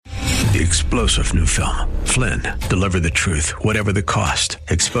the explosive new film, Flynn, Deliver the Truth, Whatever the Cost,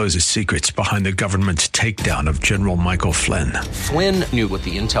 exposes secrets behind the government's takedown of General Michael Flynn. Flynn knew what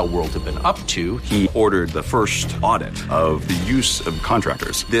the intel world had been up to. He ordered the first audit of the use of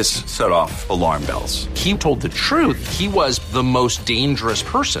contractors. This set off alarm bells. He told the truth. He was the most dangerous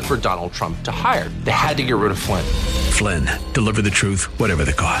person for Donald Trump to hire. They had to get rid of Flynn. Flynn, Deliver the Truth, Whatever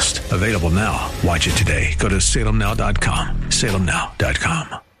the Cost. Available now. Watch it today. Go to salemnow.com.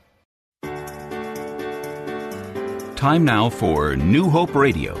 salemnow.com. Time now for New Hope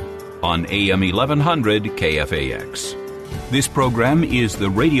Radio on AM 1100 KFAX. This program is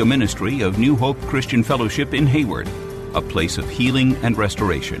the radio ministry of New Hope Christian Fellowship in Hayward, a place of healing and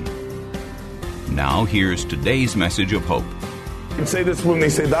restoration. Now here's today's message of hope. And say this when they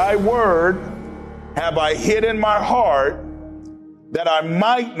say, "Thy word have I hid in my heart, that I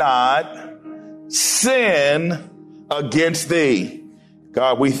might not sin against thee."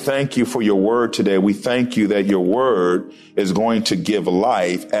 God, we thank you for your word today. We thank you that your word is going to give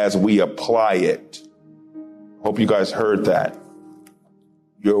life as we apply it. Hope you guys heard that.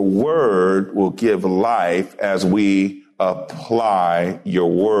 Your word will give life as we apply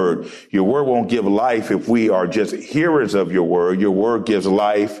your word. Your word won't give life if we are just hearers of your word. Your word gives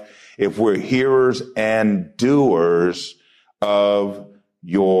life if we're hearers and doers of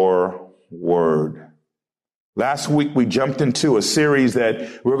your word. Last week, we jumped into a series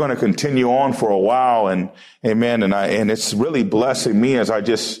that we're going to continue on for a while, and amen. And it's really blessing me as I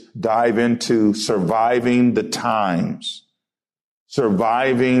just dive into surviving the times.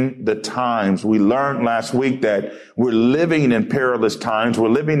 Surviving the times. We learned last week that we're living in perilous times. We're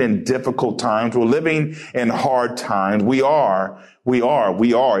living in difficult times. We're living in hard times. We are.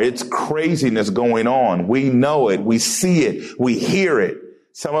 It's craziness going on. We know it. We see it. We hear it.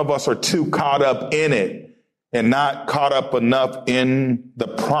 Some of us are too caught up in it and not caught up enough in the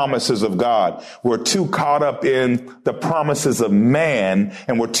promises of God. We're too caught up in the promises of man,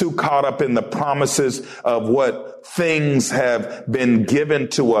 and we're too caught up in the promises of what things have been given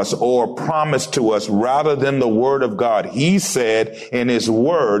to us or promised to us rather than the word of God. He said in his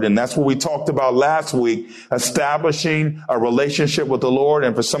word, and that's what we talked about last week, establishing a relationship with the Lord.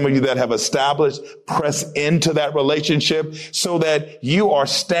 And for some of you that have established, press into that relationship so that you are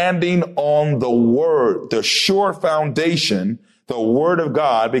standing on the word, the sure foundation, the word of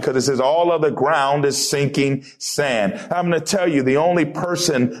God, because it says all other ground is sinking sand. I'm going to tell you, the only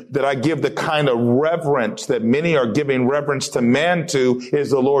person that I give the kind of reverence that many are giving reverence to man to is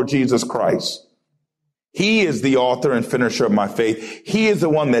the Lord Jesus Christ. He is the author and finisher of my faith. He is the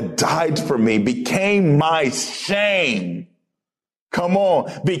one that died for me, became my shame. Come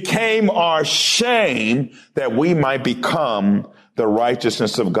on, became our shame that we might become the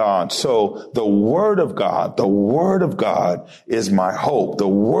righteousness of God. So the word of God is my hope. The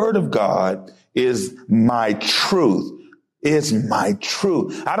word of God is my truth.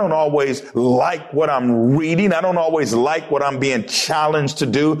 I don't always like what I'm reading. I don't always like what I'm being challenged to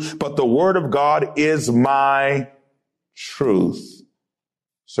do, but the word of God is my truth.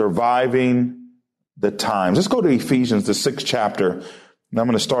 Surviving the times. Let's go to Ephesians, the 6th chapter, and I'm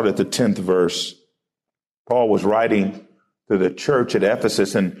going to start at the 10th verse. Paul was writing to the church at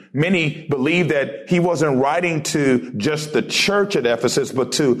Ephesus, and many believe that he wasn't writing to just the church at Ephesus,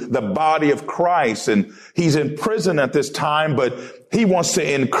 but to the body of Christ. And he's in prison at this time, but he wants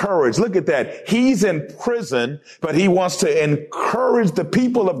to encourage. Look at that. He's in prison, but he wants to encourage the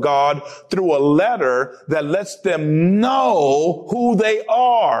people of God through a letter that lets them know who they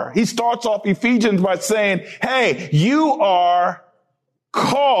are. He starts off Ephesians by saying, hey, you are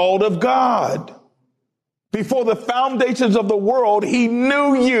called of God. Before the foundations of the world, he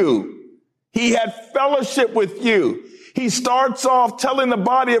knew you. He had fellowship with you. He starts off telling the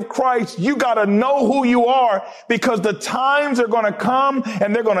body of Christ, you got to know who you are, because the times are going to come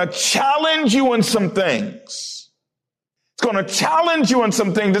and they're going to challenge you in some things. It's going to challenge you in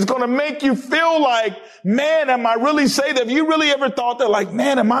some things. It's going to make you feel like, man, am I really saved? Have you really ever thought that, like,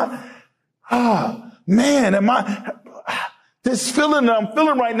 man, am I this feeling that I'm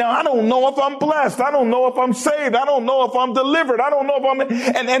feeling right now, I don't know if I'm blessed. I don't know if I'm saved. I don't know if I'm delivered. I don't know if I'm,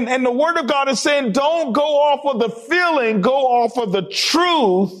 and the word of God is saying, don't go off of the feeling, go off of the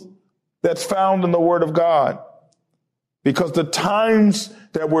truth that's found in the word of God. Because the times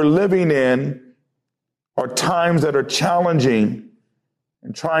that we're living in are times that are challenging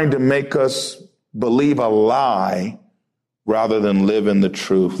and trying to make us believe a lie rather than live in the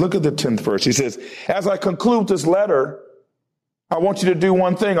truth. Look at the 10th verse. He says, as I conclude this letter, I want you to do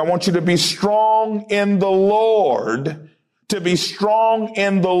one thing. I want you to be strong in the Lord to be strong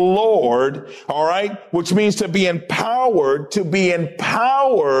in the Lord, all right, which means to be empowered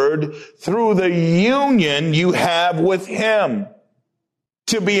through the union you have with him.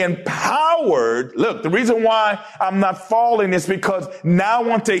 To be empowered. Look, the reason why I'm not falling is because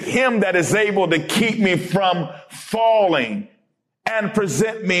now unto him that is able to keep me from falling and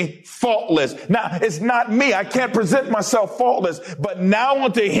present me faultless. Now, it's not me. I can't present myself faultless, but now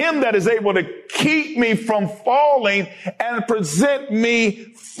unto him that is able to keep me from falling and present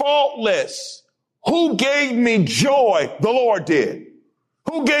me faultless. Who gave me joy? The Lord did.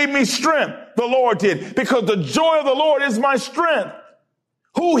 Who gave me strength? The Lord did. Because the joy of the Lord is my strength.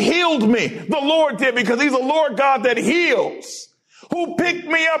 Who healed me? The Lord did, because he's the Lord God that heals. Who picked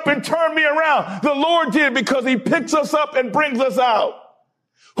me up and turned me around? The Lord did, because he picks us up and brings us out.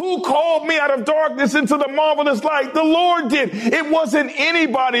 Who called me out of darkness into the marvelous light? The Lord did. It wasn't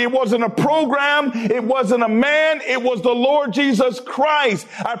anybody. It wasn't a program. It wasn't a man. It was the Lord Jesus Christ.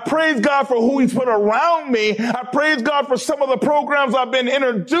 I praise God for who he's put around me. I praise God for some of the programs I've been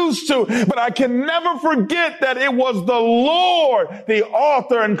introduced to, but I can never forget that it was the Lord, the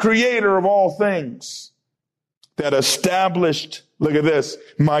author and creator of all things, that established, look at this,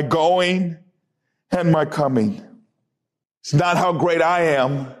 my going and my coming. It's not how great I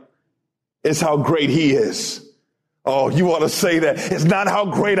am. It's how great he is. Oh, you ought to say that. It's not how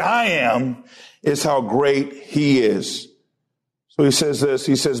great I am. It's how great he is. So he says this.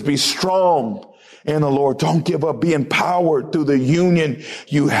 He says, be strong in the Lord. Don't give up. Be empowered through the union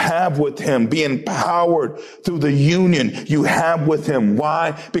you have with him. Be empowered through the union you have with him.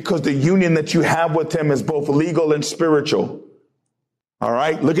 Why? Because the union that you have with him is both legal and spiritual. All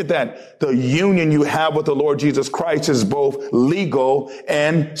right. Look at that. The union you have with the Lord Jesus Christ is both legal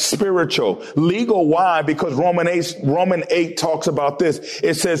and spiritual. Legal. Why? Because Romans 8 talks about this.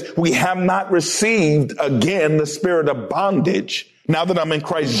 It says, we have not received again the spirit of bondage. Now that I'm in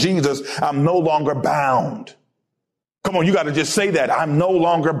Christ Jesus, I'm no longer bound. Come on. You got to just say that. I'm no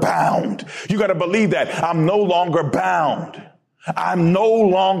longer bound. You got to believe that. I'm no longer bound. I'm no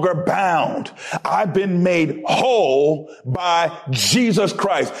longer bound. I've been made whole by Jesus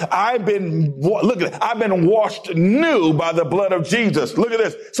Christ. I've been washed new by the blood of Jesus. Look at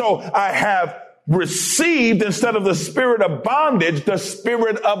this. So I have received, instead of the spirit of bondage, the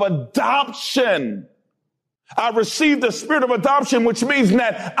spirit of adoption. I received the spirit of adoption, which means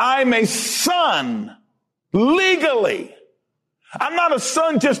that I'm a son legally. I'm not a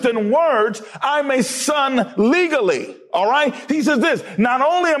son just in words. I'm a son legally. All right. He says this, not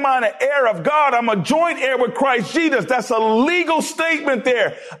only am I an heir of God, I'm a joint heir with Christ Jesus. That's a legal statement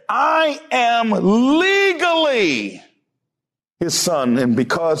there. I am legally his son. And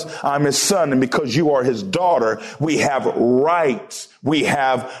because I'm his son and because you are his daughter, we have rights. We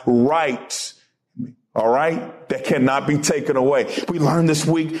have rights. All right. That cannot be taken away. We learned this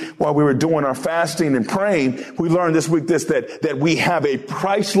week while we were doing our fasting and praying. We learned this week that we have a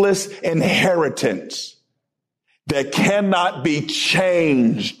priceless inheritance that cannot be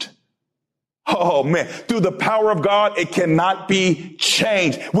changed. Oh man, through the power of God, it cannot be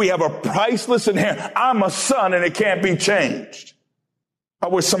changed. We have a priceless inheritance. I'm a son and it can't be changed. I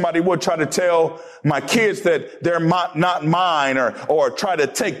wish somebody would try to tell my kids that they're not mine or try to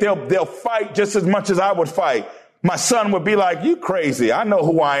take, they'll fight just as much as I would fight. My son would be like, you crazy. I know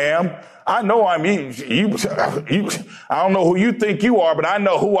who I am. I know I'm you. I don't know who you think you are, but I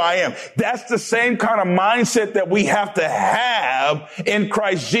know who I am. That's the same kind of mindset that we have to have in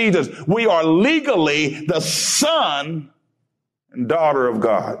Christ Jesus. We are legally the son and daughter of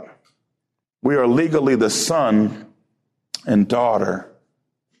God. We are legally the son and daughter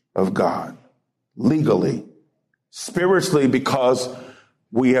of God. Legally. Spiritually, because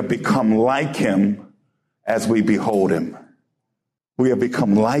we have become like him as we behold him. We have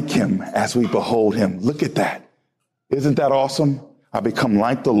become like him as we behold him. Look at that. Isn't that awesome? I become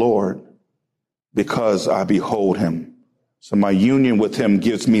like the Lord because I behold him. So my union with him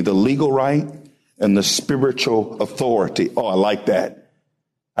gives me the legal right and the spiritual authority. Oh, I like that.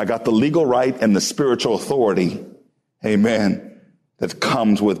 I got the legal right and the spiritual authority. Amen. That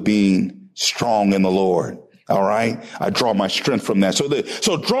comes with being strong in the Lord. All right. I draw my strength from that.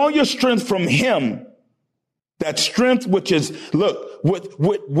 So draw your strength from him. That strength, which is,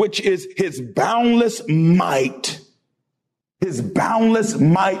 which is his boundless might. His boundless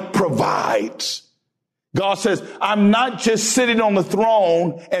might provides. God says, I'm not just sitting on the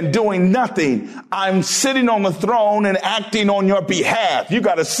throne and doing nothing. I'm sitting on the throne and acting on your behalf. You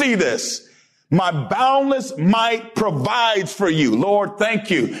got to see this. My boundless might provides for you. Lord,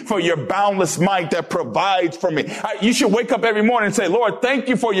 thank you for your boundless might that provides for me. You should wake up every morning and say, Lord, thank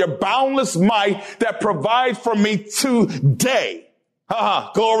you for your boundless might that provides for me today.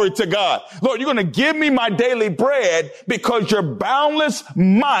 Glory to God. Lord, you're going to give me my daily bread because your boundless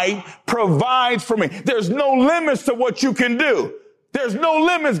might provides for me. There's no limits to what you can do. There's no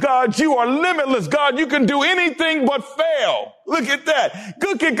limits, God. You are limitless, God. You can do anything but fail. Look at that.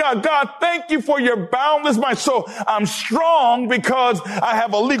 Look at God. God, thank you for your boundless might. So I'm strong because I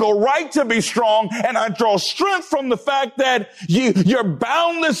have a legal right to be strong, and I draw strength from the fact that your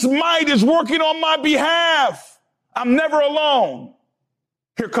boundless might is working on my behalf. I'm never alone.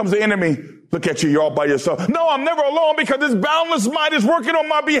 Here comes the enemy. Look at you. You're all by yourself. No, I'm never alone because this boundless might is working on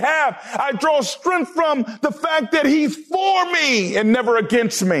my behalf. I draw strength from the fact that he's for me and never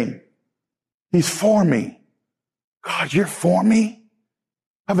against me. He's for me. God, you're for me.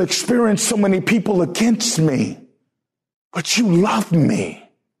 I've experienced so many people against me, but you love me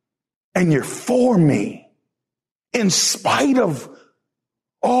and you're for me in spite of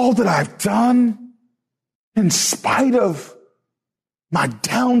all that I've done, in spite of my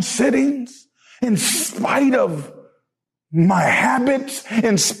down sittings, in spite of my habits,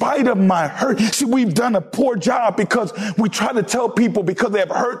 in spite of my hurt. See, we've done a poor job because we try to tell people because they have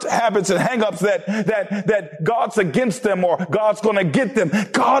hurt habits and hang-ups that God's against them or God's going to get them.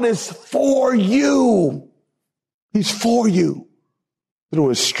 God is for you. He's for you. Through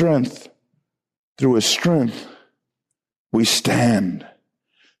his strength, we stand.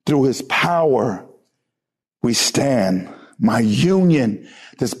 Through his power, we stand. My union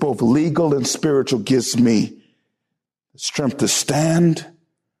that's both legal and spiritual gives me the strength to stand,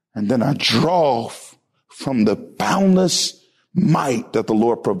 and then I draw from the boundless might that the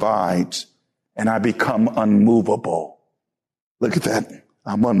Lord provides, and I become unmovable. Look at that.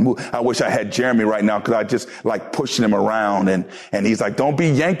 I'm unmovable. I wish I had Jeremy right now because I just like pushing him around, and he's like, don't be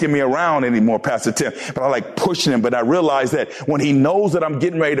yanking me around anymore, Pastor Tim. But I like pushing him, but I realize that when he knows that I'm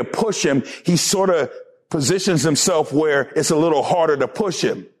getting ready to push him, he sort of positions himself where it's a little harder to push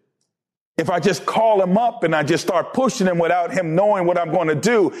him. If I just call him up and I just start pushing him without him knowing what I'm going to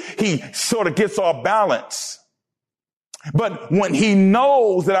do, he sort of gets off balance. But when he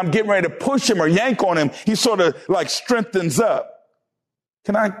knows that I'm getting ready to push him or yank on him, he sort of like strengthens up.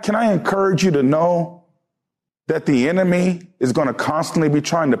 Can I encourage you to know that the enemy is going to constantly be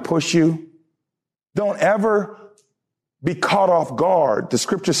trying to push you? Don't ever be caught off guard. The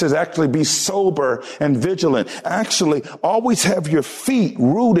scripture says actually be sober and vigilant. Actually, always have your feet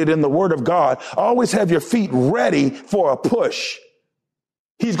rooted in the word of God. Always have your feet ready for a push.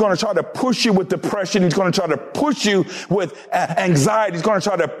 He's going to try to push you with depression. He's going to try to push you with anxiety. He's going to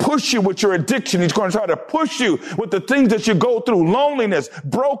try to push you with your addiction. He's going to try to push you with the things that you go through. Loneliness,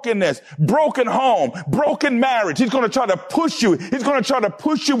 brokenness, broken home, broken marriage. He's going to try to push you. He's going to try to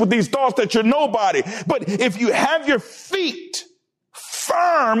push you with these thoughts that you're nobody. But if you have your feet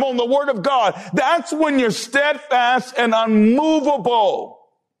firm on the word of God, that's when you're steadfast and unmovable.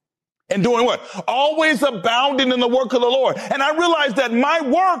 And doing what? Always abounding in the work of the Lord. And I realize that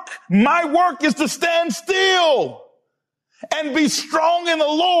my work is to stand still and be strong in the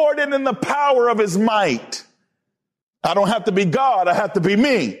Lord and in the power of his might. I don't have to be God. I have to be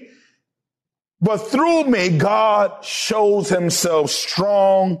me. But through me, God shows himself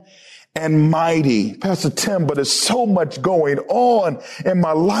strong and mighty. Pastor Tim, but there's so much going on in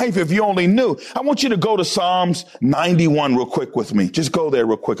my life. If you only knew. I want you to go to Psalms 91 real quick with me. Just go there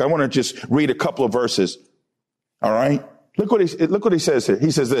real quick. I want to just read a couple of verses. All right. Look what he says here.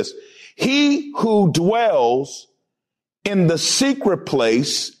 He says this: he who dwells in the secret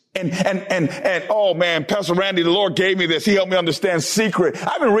place and oh man, Pastor Randy, the Lord gave me this. He helped me understand secret.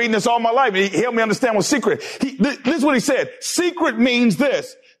 I've been reading this all my life. He helped me understand what secret. This is what he said. Secret means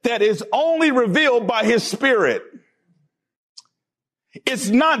this: that is only revealed by his spirit. It's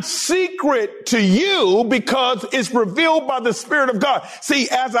not secret to you because it's revealed by the Spirit of God. See,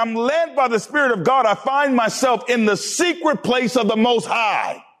 as I'm led by the Spirit of God, I find myself in the secret place of the Most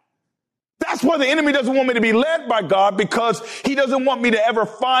High. That's why the enemy doesn't want me to be led by God, because he doesn't want me to ever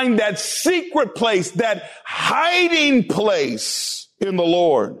find that secret place, that hiding place in the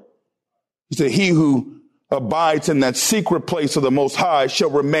Lord. He said, he who abides in that secret place of the Most High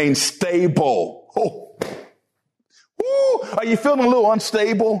shall remain stable. Oh. Ooh, are you feeling a little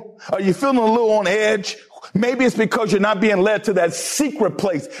unstable? Are you feeling a little on edge? Maybe it's because you're not being led to that secret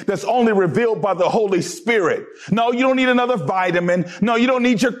place that's only revealed by the Holy Spirit. No, you don't need another vitamin. No, you don't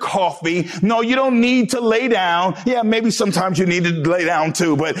need your coffee. No, you don't need to lay down. Yeah, maybe sometimes you need to lay down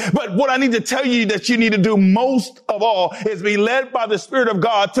too. But what I need to tell you that you need to do most of all is be led by the Spirit of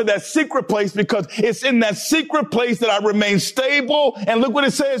God to that secret place, because it's in that secret place that I remain stable. And look what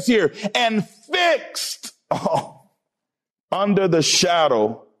it says here, and fixed under the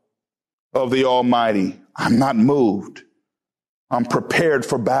shadow of the Almighty. I'm not moved. I'm prepared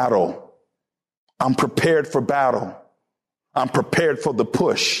for battle. I'm prepared for battle. I'm prepared for the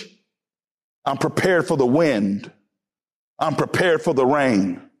push. I'm prepared for the wind. I'm prepared for the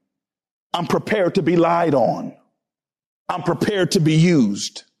rain. I'm prepared to be lied on. I'm prepared to be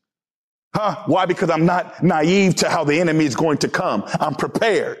used. Why? Because I'm not naive to how the enemy is going to come. I'm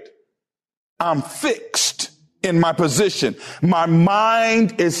prepared. I'm fixed in my position. My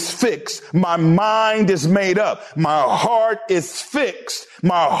mind is fixed. My mind is made up. My heart is fixed.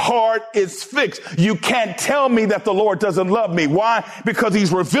 My heart is fixed. You can't tell me that the Lord doesn't love me. Why? Because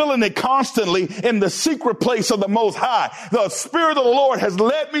he's revealing it constantly in the secret place of the Most High. The Spirit of the Lord has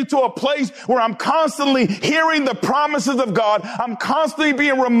led me to a place where I'm constantly hearing the promises of God. I'm constantly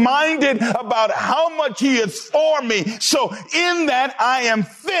being reminded about how much he is for me. So in that, I am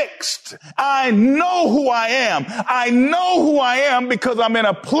fixed. I know who I am. I know who I am because I'm in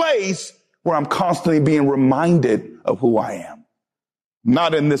a place where I'm constantly being reminded of who I am.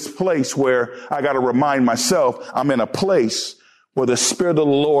 Not in this place where I got to remind myself. I'm in a place where the Spirit of the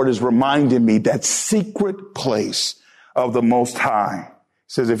Lord is reminding me, that secret place of the Most High. He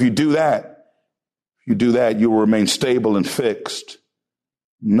says, if you do that, you will remain stable and fixed.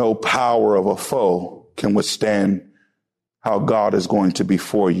 No power of a foe can withstand how God is going to be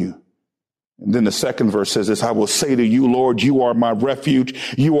for you. And then the second verse says this, I will say to you, Lord, you are my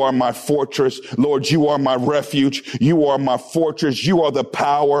refuge. You are my fortress. Lord, you are my refuge. You are my fortress. You are the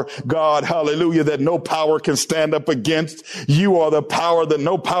power, God, hallelujah, that no power can stand up against. You are the power that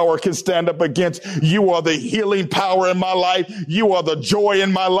no power can stand up against. You are the healing power in my life. You are the joy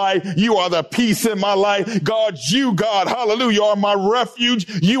in my life. You are the peace in my life. God, you, God, hallelujah, are my refuge.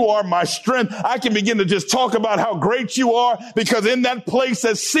 You are my strength. I can begin to just talk about how great you are, because in that place,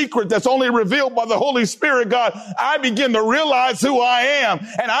 that secret that's only revealed by the Holy Spirit, God, I begin to realize who I am.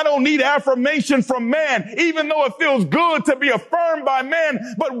 And I don't need affirmation from man, even though it feels good to be affirmed by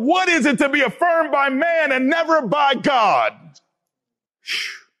man. But what is it to be affirmed by man and never by God?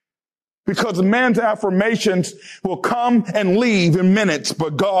 Because man's affirmations will come and leave in minutes,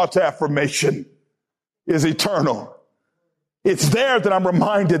 but God's affirmation is eternal. It's there that I'm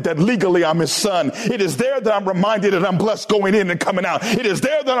reminded that legally I'm his son. It is there that I'm reminded that I'm blessed going in and coming out. It is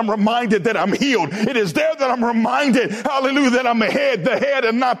there that I'm reminded that I'm healed. It is there that I'm reminded, hallelujah, that I'm the head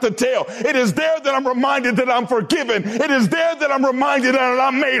and not the tail. It is there that I'm reminded that I'm forgiven. It is there that I'm reminded that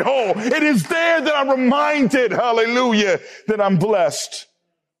I'm made whole. It is there that I'm reminded, hallelujah, that I'm blessed.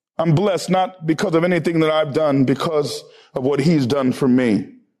 I'm blessed not because of anything that I've done, because of what he's done for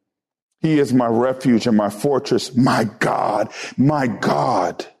me. He is my refuge and my fortress, my God, my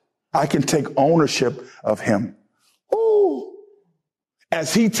God. I can take ownership of him. Ooh.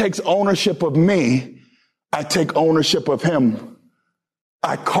 As he takes ownership of me, I take ownership of him.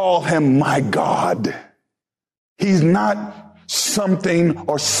 I call him my God. He's not something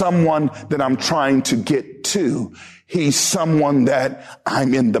or someone that I'm trying to get to. He's someone that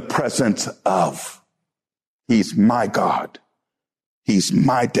I'm in the presence of. He's my God. He's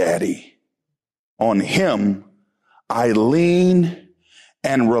my daddy. On him, I lean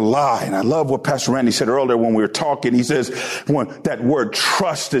and rely. And I love what Pastor Randy said earlier when we were talking. He says, when that word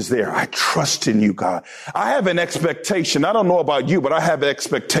trust is there, I trust in you, God. I have an expectation. I don't know about you, but I have an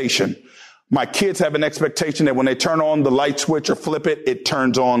expectation. My kids have an expectation that when they turn on the light switch or flip it, it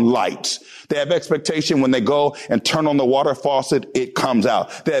turns on lights. They have expectation when they go and turn on the water faucet, it comes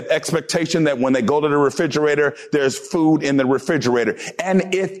out. They have expectation that when they go to the refrigerator, there's food in the refrigerator.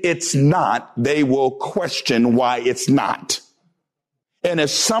 And if it's not, they will question why it's not. And if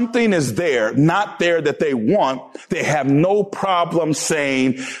something is there, not there that they want, they have no problem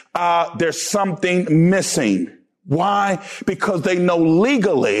saying, there's something missing. Why? Because they know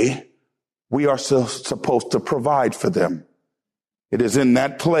legally we are supposed to provide for them. It is in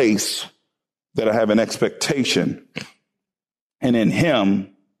that place that I have an expectation. And in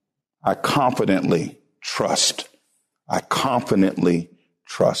him, I confidently trust. I confidently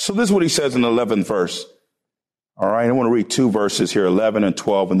trust. So this is what he says in the 11th verse. All right, I want to read two verses here, 11 and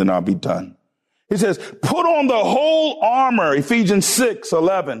 12, and then I'll be done. He says, put on the whole armor, Ephesians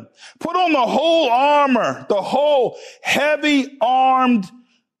 6:11. Put on the whole armor, the whole heavy armed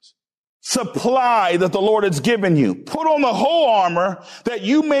supply that the Lord has given you. Put on the whole armor that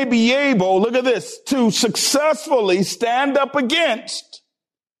you may be able, look at this, to successfully stand up against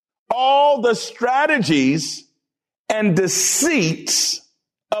all the strategies and deceits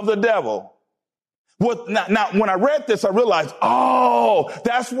of the devil. Now, when I read this, I realized,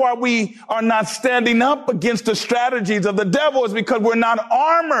 that's why we are not standing up against the strategies of the devil, is because we're not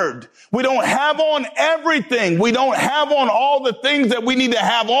armored. We don't have on everything. We don't have on all the things that we need to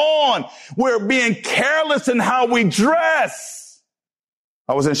have on. We're being careless in how we dress.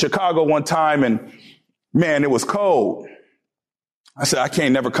 I was in Chicago one time and man, it was cold. I said, I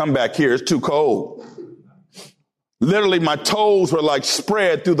can't never come back here. It's too cold. Literally, my toes were like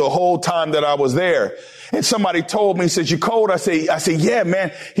spread through the whole time that I was there. And somebody told me, he says, you cold? I say, yeah,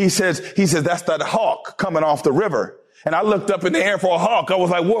 man. He says, that's that hawk coming off the river. And I looked up in the air for a hawk. I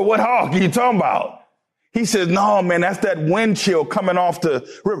was like, what hawk are you talking about? He says, no, man, that's that wind chill coming off the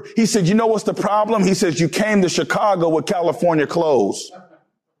river. He said, you know what's the problem? He says, you came to Chicago with California clothes.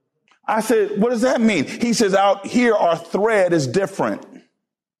 I said, what does that mean? He says, out here, our thread is different.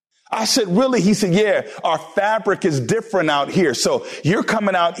 I said, really? He said, yeah, our fabric is different out here. So you're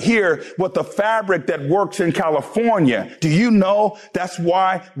coming out here with the fabric that works in California. Do you know that's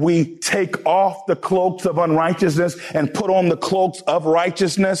why we take off the cloaks of unrighteousness and put on the cloaks of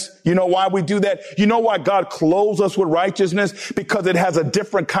righteousness? You know why we do that? You know why God clothes us with righteousness? Because it has a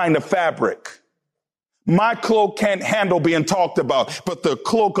different kind of fabric. My cloak can't handle being talked about, but the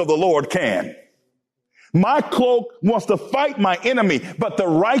cloak of the Lord can. My cloak wants to fight my enemy, but the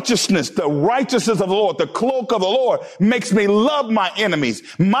righteousness of the Lord, the cloak of the Lord makes me love my enemies.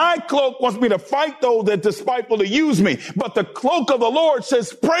 My cloak wants me to fight those that despitefully use me, but the cloak of the Lord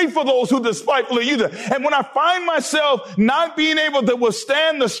says, pray for those who despitefully use it. And when I find myself not being able to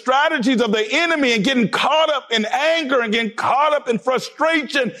withstand the strategies of the enemy and getting caught up in anger and getting caught up in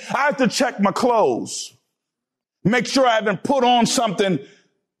frustration, I have to check my clothes. Make sure I haven't put on something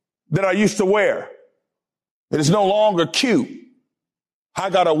that I used to wear. It is no longer cute. I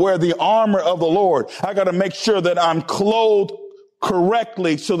got to wear the armor of the Lord. I got to make sure that I'm clothed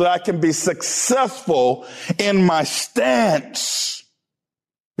correctly so that I can be successful in my stance,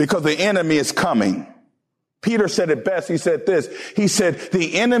 because the enemy is coming. Peter said it best. He said this. He said,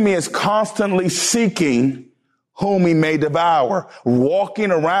 the enemy is constantly seeking whom he may devour,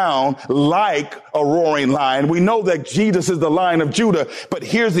 walking around like a roaring lion. We know that Jesus is the Lion of Judah, but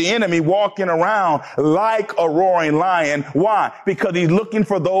here's the enemy walking around like a roaring lion. Why? Because he's looking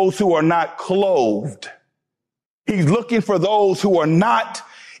for those who are not clothed. He's looking for those who are not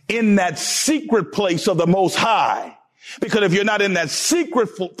in that secret place of the Most High. Because if you're not in that secret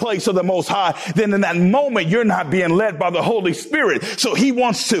place of the Most High, then in that moment, you're not being led by the Holy Spirit. So he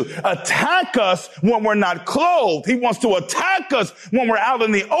wants to attack us when we're not clothed. He wants to attack us when we're out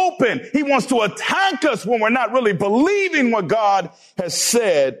in the open. He wants to attack us when we're not really believing what God has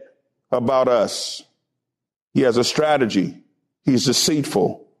said about us. He has a strategy. He's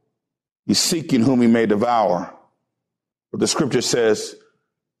deceitful. He's seeking whom he may devour. But the scripture says,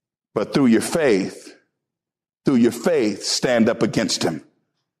 but through your faith, stand up against him.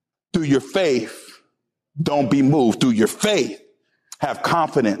 Through your faith, don't be moved. Through your faith, have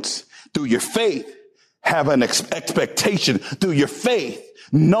confidence. Through your faith, have an expectation. Through your faith,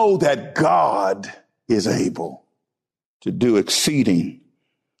 know that God is able to do exceeding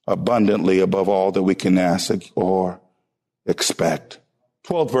abundantly above all that we can ask or expect.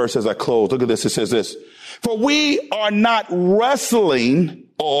 12th verse as I close. Look at this. It says this. For we are not wrestling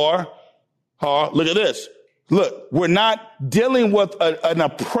look at this. Look, we're not dealing with an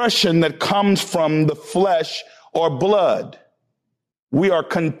oppression that comes from the flesh or blood. We are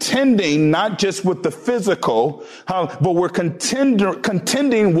contending not just with the physical, but we're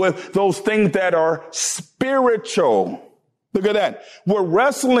contending with those things that are spiritual. Look at that. We're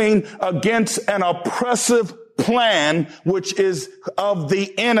wrestling against an oppressive plan, which is of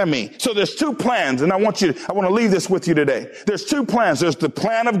the enemy. So there's two plans, and I want to leave this with you today. There's two plans. There's the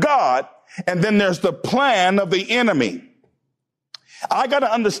plan of God, and then there's the plan of the enemy. I got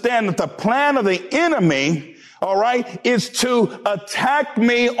to understand that the plan of the enemy, all right, is to attack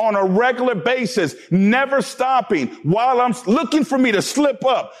me on a regular basis, never stopping, while I'm looking for me to slip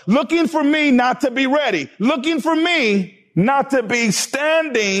up, looking for me not to be ready, looking for me not to be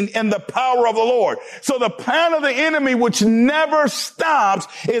standing in the power of the Lord. So the plan of the enemy, which never stops,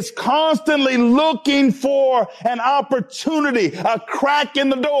 is constantly looking for an opportunity, a crack in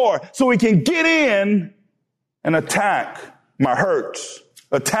the door, so he can get in and attack my hurts,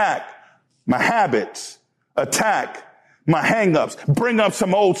 attack my habits, attack my hang-ups, bring up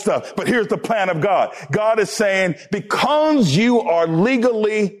some old stuff. But here's the plan of God. God is saying, because you are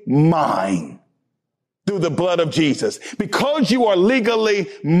legally mine through the blood of Jesus, because you are legally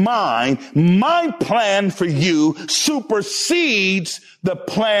mine, my plan for you supersedes the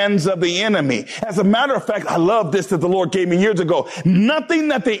plans of the enemy. As a matter of fact, I love this that the Lord gave me years ago. Nothing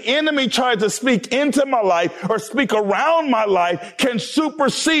that the enemy tried to speak into my life or speak around my life can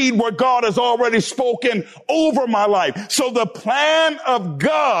supersede what God has already spoken over my life. So the plan of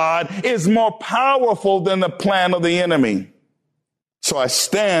God is more powerful than the plan of the enemy. So I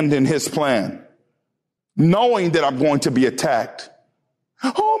stand in his plan, knowing that I'm going to be attacked.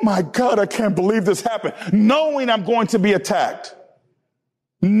 Oh my God, I can't believe this happened. Knowing I'm going to be attacked.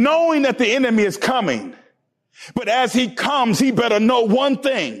 Knowing that the enemy is coming. But as he comes, he better know one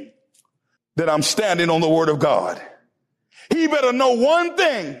thing, that I'm standing on the word of God. He better know one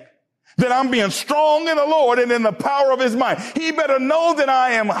thing, that I'm being strong in the Lord and in the power of his might. He better know that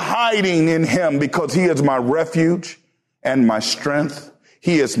I am hiding in him, because he is my refuge and my strength.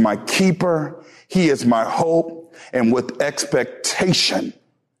 He is my keeper. He is my hope. And with expectation,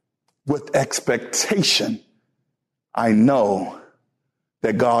 I know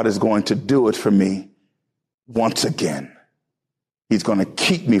that God is going to do it for me once again. He's going to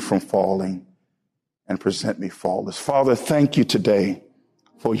keep me from falling and present me faultless. Father, thank you today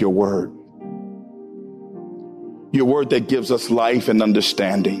for your word. Your word that gives us life and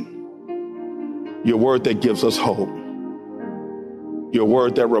understanding. Your word that gives us hope. Your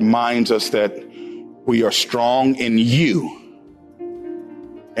word that reminds us that we are strong in you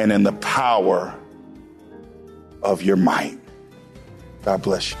and in the power of your might. God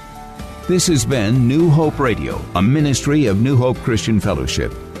bless you. This has been New Hope Radio, a ministry of New Hope Christian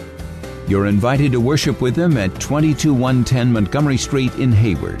Fellowship. You're invited to worship with them at 22110 Montgomery Street in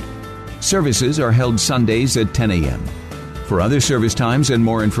Hayward. Services are held Sundays at 10 a.m. For other service times and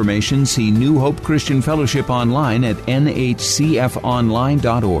more information, see New Hope Christian Fellowship online at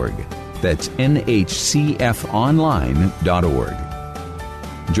nhcfonline.org. That's nhcfonline.org.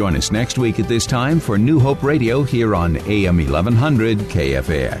 Join us next week at this time for New Hope Radio here on AM 1100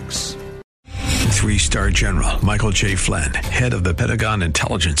 KFAX. 3-star General Michael J. Flynn, head of the Pentagon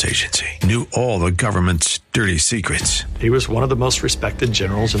Intelligence Agency, knew all the government's dirty secrets. He was one of the most respected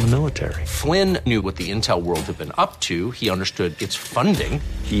generals in the military. Flynn knew what the intel world had been up to. He understood its funding.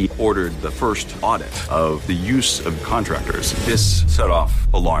 He ordered the first audit of the use of contractors. This set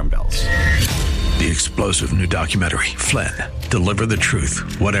off alarm bells. The explosive new documentary, Flynn, Deliver the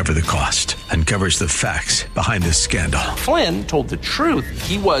Truth, Whatever the Cost, uncovers the facts behind this scandal. Flynn told the truth.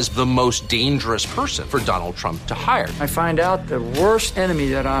 He was the most dangerous person for Donald Trump to hire. I find out the worst enemy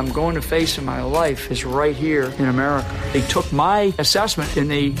that I'm going to face in my life is right here in America. They took my assessment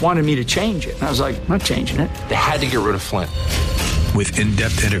and they wanted me to change it. And I was like, I'm not changing it. They had to get rid of Flynn. With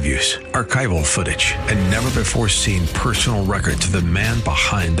in-depth interviews, archival footage, and never-before-seen personal records of the man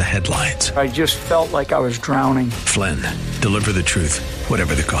behind the headlines. I just felt like I was drowning. Flynn, Deliver the Truth,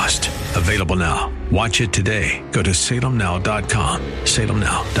 Whatever the Cost. Available now. Watch it today. Go to salemnow.com.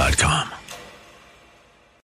 salemnow.com.